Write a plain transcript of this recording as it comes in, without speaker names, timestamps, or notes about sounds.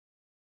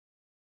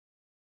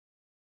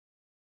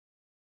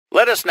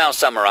Let us now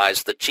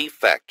summarize the chief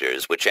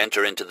factors which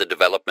enter into the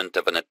development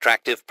of an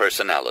attractive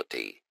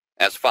personality,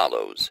 as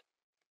follows.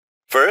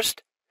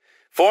 First,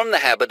 form the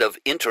habit of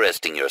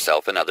interesting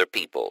yourself in other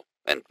people,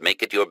 and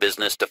make it your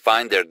business to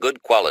find their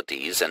good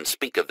qualities and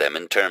speak of them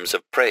in terms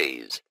of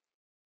praise.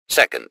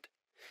 Second,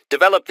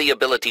 develop the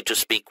ability to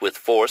speak with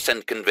force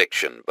and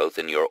conviction, both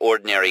in your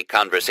ordinary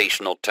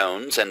conversational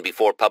tones and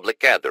before public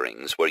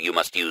gatherings, where you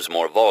must use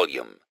more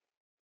volume.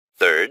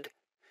 Third,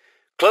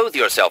 clothe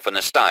yourself in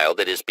a style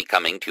that is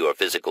becoming to your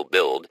physical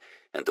build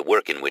and the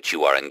work in which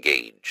you are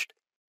engaged.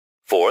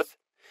 Fourth,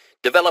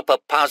 develop a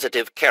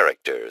positive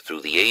character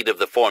through the aid of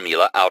the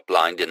formula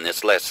outlined in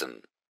this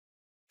lesson.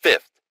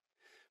 Fifth,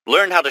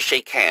 learn how to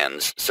shake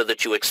hands so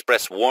that you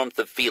express warmth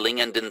of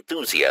feeling and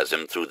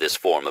enthusiasm through this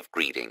form of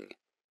greeting.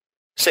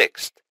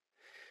 Sixth,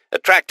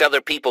 attract other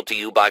people to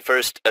you by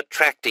first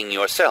attracting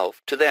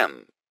yourself to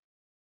them.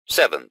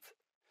 Seventh,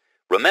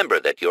 remember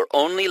that your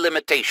only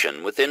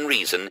limitation within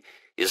reason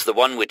is the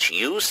one which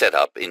you set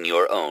up in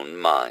your own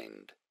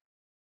mind.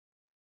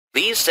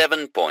 These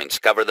 7 points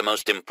cover the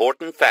most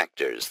important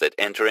factors that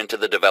enter into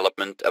the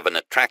development of an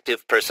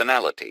attractive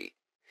personality.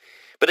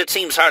 But it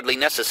seems hardly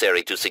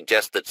necessary to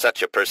suggest that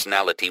such a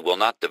personality will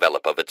not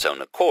develop of its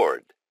own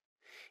accord.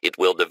 It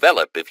will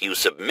develop if you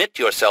submit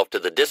yourself to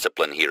the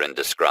discipline herein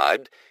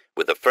described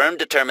with a firm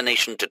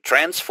determination to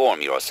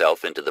transform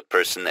yourself into the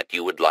person that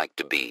you would like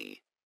to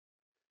be.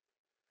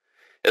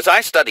 As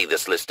I study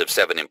this list of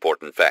 7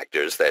 important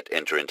factors that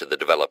enter into the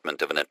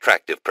development of an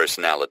attractive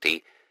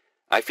personality,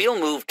 I feel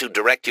moved to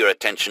direct your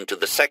attention to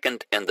the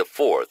second and the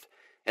fourth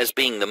as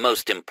being the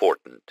most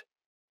important.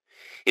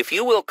 If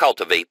you will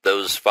cultivate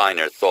those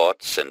finer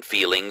thoughts and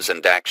feelings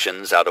and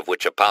actions out of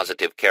which a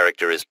positive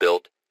character is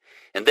built,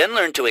 and then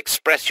learn to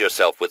express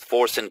yourself with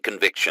force and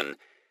conviction,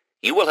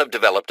 you will have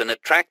developed an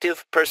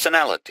attractive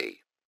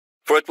personality.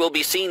 For it will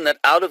be seen that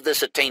out of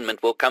this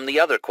attainment will come the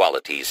other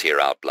qualities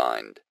here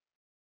outlined.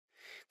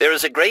 There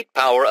is a great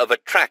power of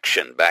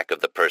attraction back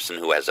of the person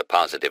who has a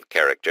positive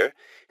character,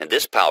 and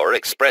this power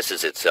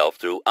expresses itself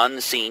through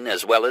unseen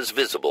as well as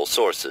visible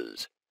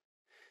sources.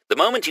 The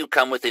moment you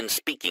come within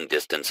speaking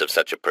distance of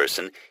such a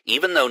person,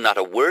 even though not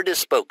a word is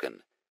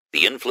spoken,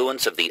 the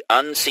influence of the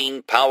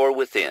unseen power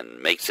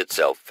within makes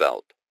itself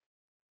felt.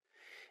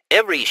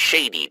 Every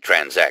shady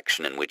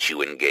transaction in which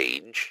you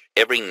engage,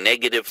 every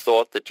negative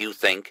thought that you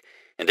think,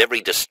 and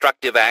every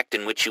destructive act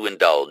in which you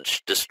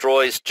indulge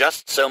destroys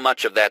just so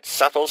much of that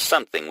subtle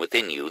something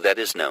within you that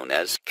is known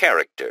as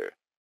character.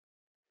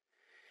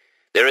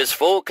 There is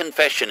full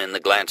confession in the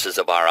glances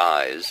of our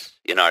eyes,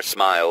 in our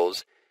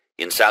smiles,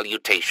 in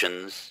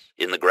salutations,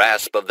 in the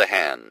grasp of the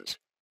hands.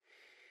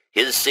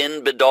 His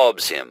sin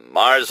bedaubs him,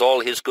 mars all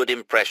his good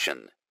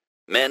impression.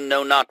 Men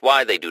know not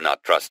why they do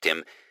not trust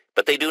him,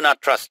 but they do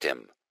not trust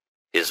him.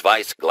 His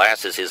vice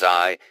glasses his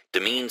eye,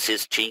 demeans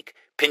his cheek,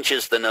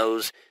 pinches the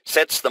nose,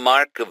 sets the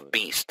mark of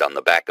beast on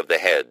the back of the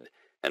head,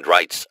 and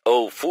writes,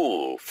 "O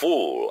fool,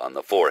 fool," on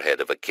the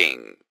forehead of a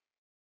king.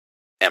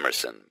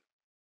 Emerson.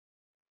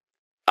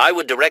 I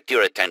would direct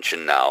your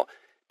attention now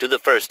to the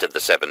first of the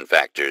 7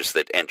 factors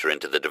that enter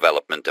into the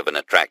development of an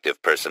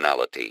attractive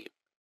personality.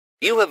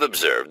 You have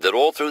observed that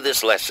all through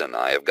this lesson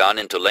I have gone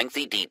into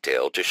lengthy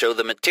detail to show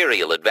the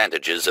material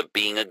advantages of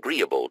being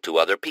agreeable to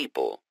other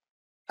people.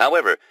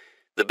 However,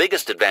 the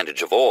biggest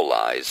advantage of all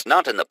lies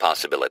not in the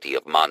possibility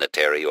of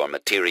monetary or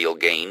material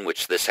gain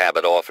which this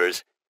habit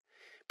offers,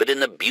 but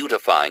in the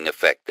beautifying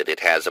effect that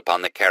it has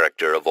upon the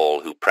character of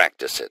all who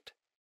practice it.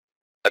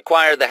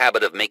 Acquire the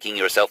habit of making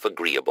yourself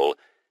agreeable,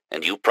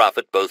 and you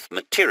profit both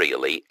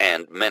materially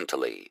and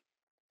mentally.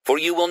 For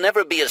you will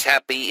never be as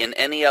happy in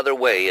any other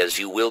way as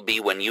you will be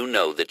when you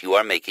know that you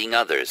are making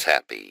others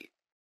happy.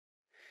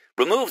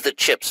 Remove the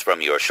chips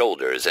from your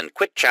shoulders and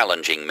quit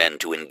challenging men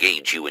to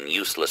engage you in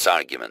useless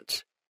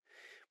arguments.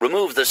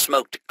 Remove the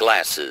smoked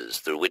glasses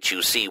through which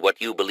you see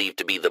what you believe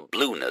to be the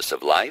blueness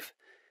of life,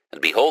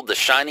 and behold the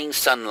shining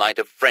sunlight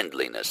of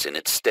friendliness in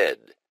its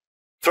stead.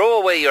 Throw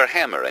away your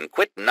hammer and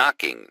quit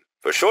knocking,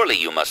 for surely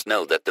you must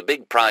know that the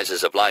big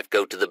prizes of life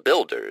go to the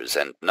builders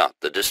and not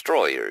the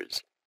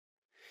destroyers.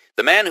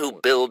 The man who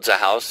builds a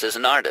house is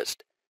an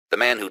artist. The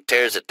man who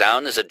tears it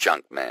down is a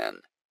junk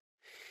man.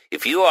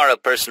 If you are a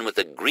person with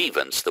a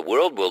grievance, the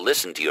world will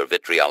listen to your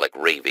vitriolic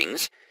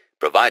ravings,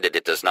 provided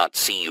it does not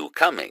see you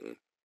coming.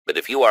 But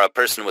if you are a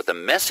person with a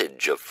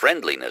message of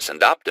friendliness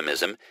and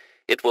optimism,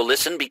 it will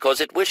listen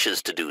because it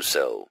wishes to do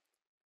so.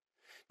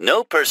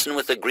 No person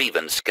with a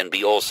grievance can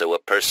be also a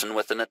person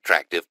with an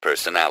attractive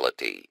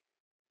personality.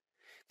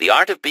 The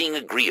art of being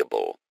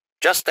agreeable,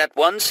 just that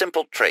one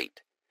simple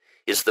trait,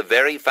 is the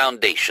very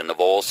foundation of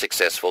all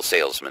successful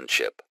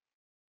salesmanship.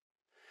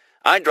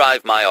 I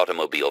drive my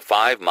automobile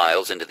 5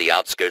 miles into the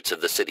outskirts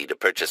of the city to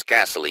purchase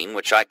gasoline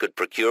which I could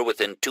procure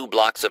within 2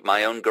 blocks of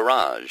my own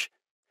garage.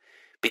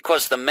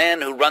 Because the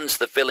man who runs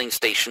the filling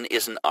station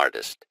is an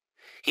artist.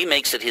 He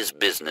makes it his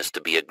business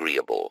to be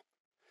agreeable.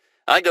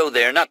 I go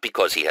there not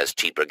because he has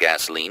cheaper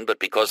gasoline, but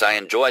because I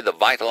enjoy the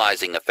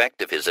vitalizing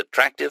effect of his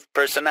attractive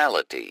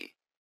personality.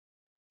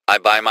 I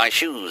buy my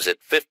shoes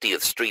at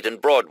 50th Street and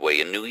Broadway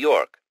in New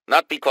York,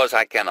 not because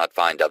I cannot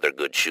find other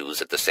good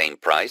shoes at the same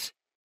price,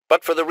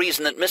 but for the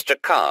reason that Mr.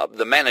 Cobb,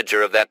 the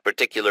manager of that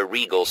particular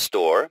Regal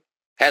store,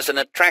 has an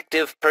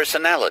attractive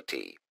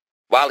personality.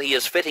 While he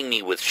is fitting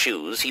me with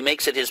shoes, he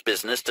makes it his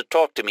business to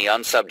talk to me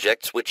on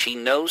subjects which he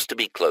knows to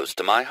be close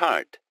to my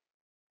heart.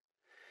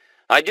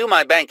 I do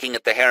my banking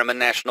at the Harriman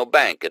National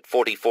Bank at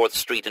 44th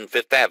Street and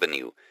 5th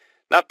Avenue,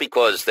 not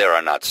because there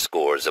are not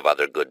scores of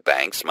other good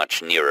banks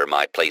much nearer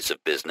my place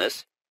of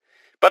business,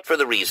 but for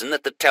the reason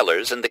that the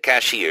tellers and the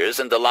cashiers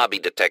and the lobby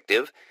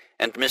detective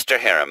and Mr.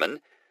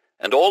 Harriman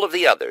and all of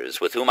the others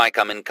with whom I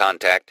come in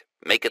contact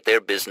make it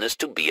their business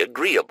to be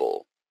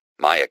agreeable.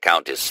 My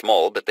account is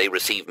small, but they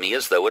receive me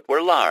as though it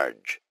were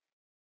large.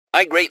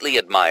 I greatly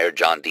admire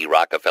John D.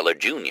 Rockefeller,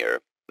 Jr.,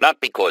 not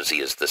because he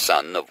is the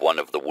son of one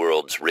of the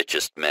world's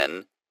richest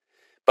men,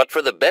 but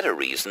for the better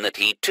reason that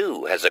he,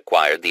 too, has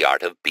acquired the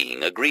art of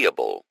being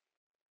agreeable.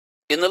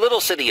 In the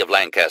little city of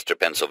Lancaster,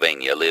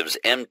 Pennsylvania, lives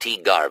M.T.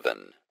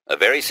 Garvin, a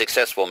very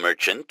successful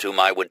merchant whom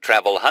I would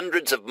travel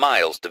hundreds of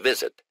miles to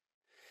visit,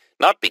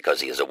 not because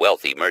he is a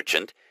wealthy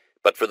merchant,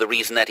 but for the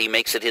reason that he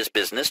makes it his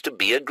business to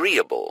be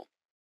agreeable.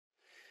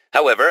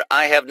 However,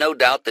 I have no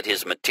doubt that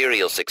his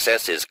material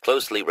success is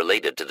closely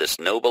related to this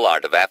noble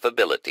art of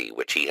affability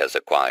which he has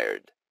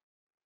acquired.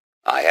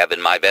 I have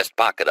in my vest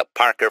pocket a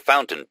Parker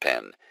fountain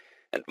pen,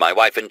 and my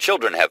wife and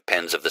children have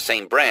pens of the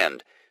same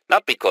brand,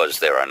 not because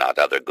there are not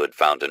other good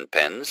fountain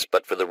pens,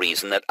 but for the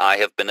reason that I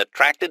have been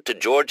attracted to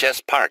George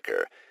S.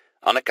 Parker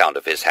on account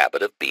of his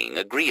habit of being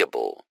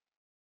agreeable.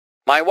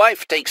 My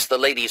wife takes the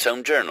Ladies'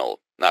 Home Journal,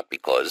 not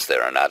because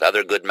there are not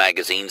other good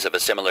magazines of a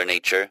similar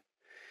nature,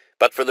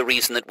 but for the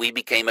reason that we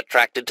became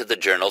attracted to the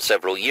journal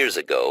several years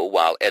ago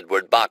while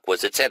Edward Bach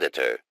was its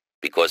editor,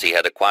 because he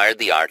had acquired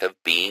the art of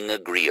being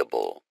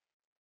agreeable.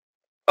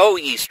 O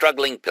ye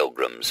struggling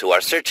pilgrims, who are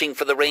searching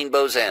for the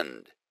rainbow's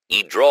end,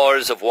 ye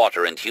drawers of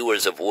water and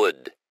hewers of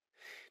wood,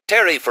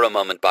 tarry for a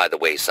moment by the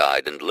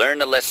wayside and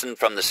learn a lesson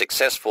from the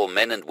successful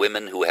men and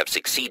women who have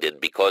succeeded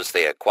because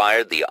they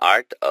acquired the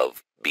art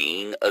of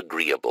being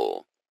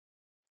agreeable.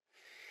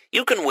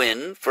 You can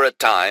win, for a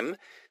time,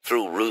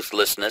 through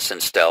ruthlessness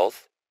and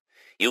stealth.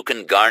 You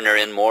can garner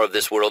in more of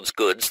this world's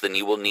goods than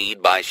you will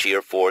need by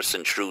sheer force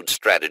and shrewd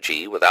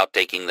strategy without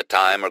taking the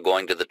time or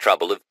going to the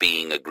trouble of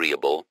being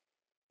agreeable.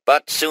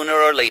 But sooner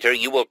or later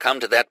you will come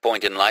to that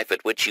point in life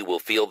at which you will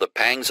feel the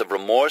pangs of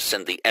remorse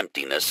and the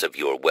emptiness of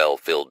your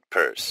well-filled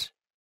purse.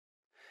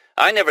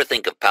 I never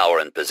think of power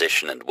and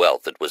position and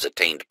wealth that was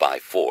attained by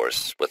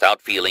force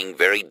without feeling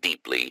very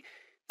deeply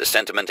the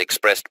sentiment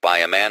expressed by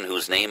a man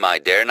whose name I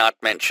dare not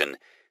mention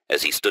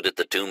as he stood at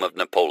the tomb of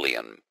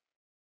Napoleon.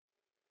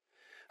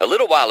 A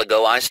little while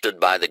ago I stood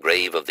by the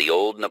grave of the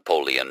old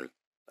Napoleon,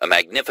 a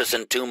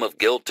magnificent tomb of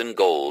gilt and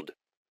gold,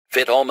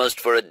 fit almost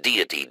for a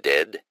deity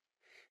dead,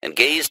 and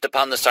gazed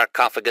upon the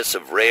sarcophagus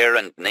of rare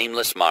and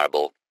nameless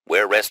marble,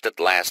 where rest at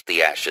last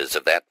the ashes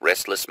of that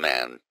restless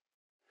man.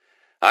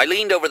 I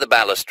leaned over the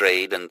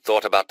balustrade and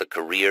thought about the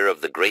career of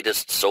the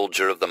greatest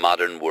soldier of the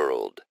modern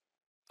world.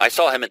 I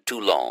saw him at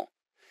Toulon.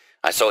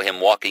 I saw him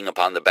walking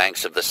upon the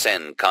banks of the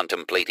Seine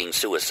contemplating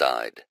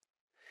suicide.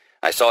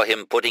 I saw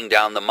him putting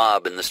down the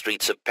mob in the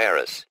streets of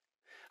Paris.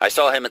 I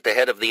saw him at the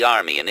head of the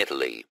army in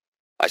Italy.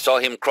 I saw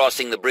him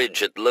crossing the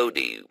bridge at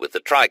Lodi with the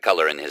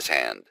tricolor in his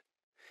hand.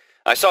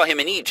 I saw him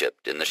in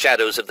Egypt in the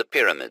shadows of the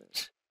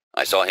pyramids.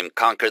 I saw him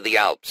conquer the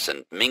Alps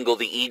and mingle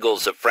the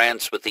eagles of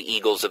France with the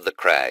eagles of the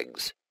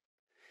crags.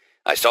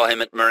 I saw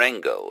him at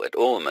Marengo, at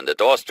Ulm, and at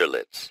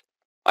Austerlitz.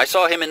 I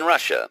saw him in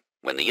Russia,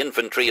 when the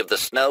infantry of the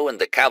snow and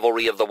the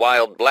cavalry of the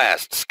wild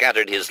blast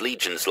scattered his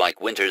legions like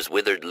winter's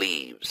withered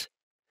leaves.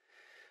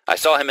 I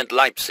saw him at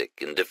Leipzig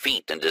in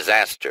defeat and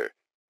disaster,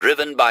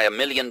 driven by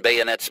 1,000,000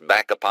 bayonets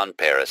back upon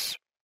Paris,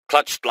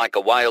 clutched like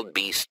a wild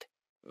beast,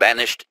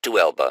 banished to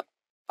Elba.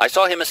 I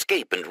saw him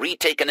escape and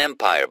retake an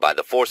empire by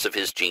the force of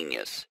his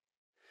genius.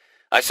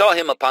 I saw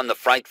him upon the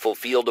frightful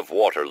field of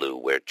Waterloo,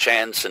 where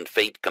chance and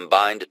fate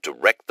combined to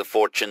wreck the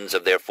fortunes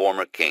of their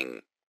former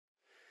king.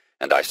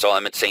 And I saw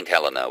him at St.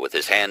 Helena, with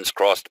his hands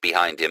crossed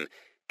behind him,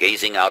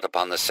 gazing out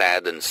upon the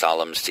sad and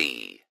solemn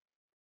sea.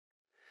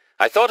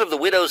 I thought of the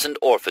widows and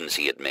orphans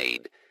he had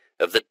made,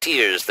 of the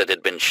tears that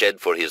had been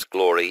shed for his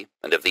glory,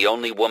 and of the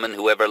only woman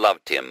who ever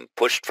loved him,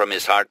 pushed from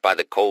his heart by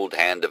the cold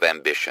hand of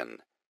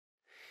ambition.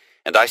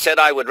 And I said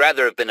I would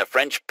rather have been a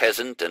French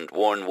peasant and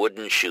worn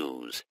wooden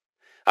shoes.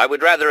 I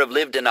would rather have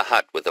lived in a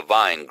hut with a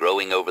vine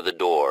growing over the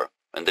door,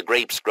 and the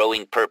grapes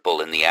growing purple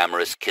in the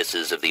amorous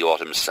kisses of the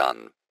autumn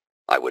sun.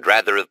 I would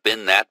rather have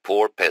been that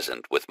poor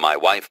peasant, with my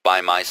wife by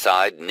my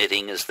side,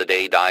 knitting as the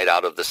day died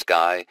out of the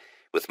sky,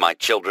 with my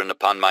children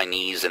upon my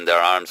knees and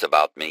their arms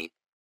about me.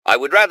 I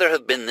would rather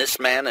have been this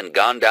man and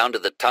gone down to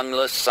the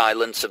tongueless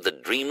silence of the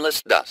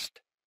dreamless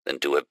dust than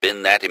to have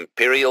been that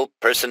imperial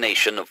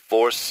personation of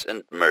force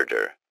and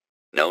murder,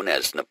 known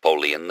as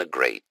Napoleon the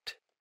Great.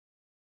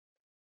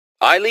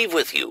 I leave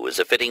with you as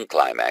a fitting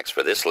climax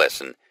for this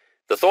lesson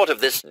the thought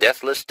of this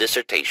deathless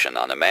dissertation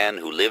on a man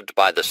who lived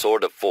by the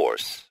sword of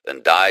force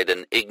and died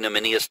an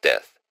ignominious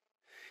death,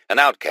 an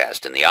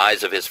outcast in the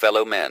eyes of his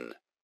fellow men,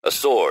 a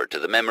sore to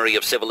the memory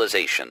of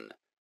civilization,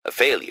 a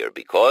failure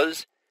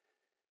because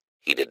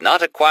he did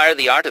not acquire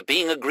the art of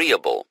being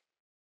agreeable,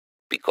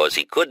 because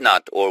he could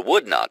not or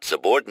would not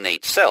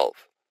subordinate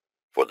self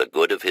for the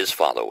good of his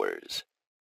followers.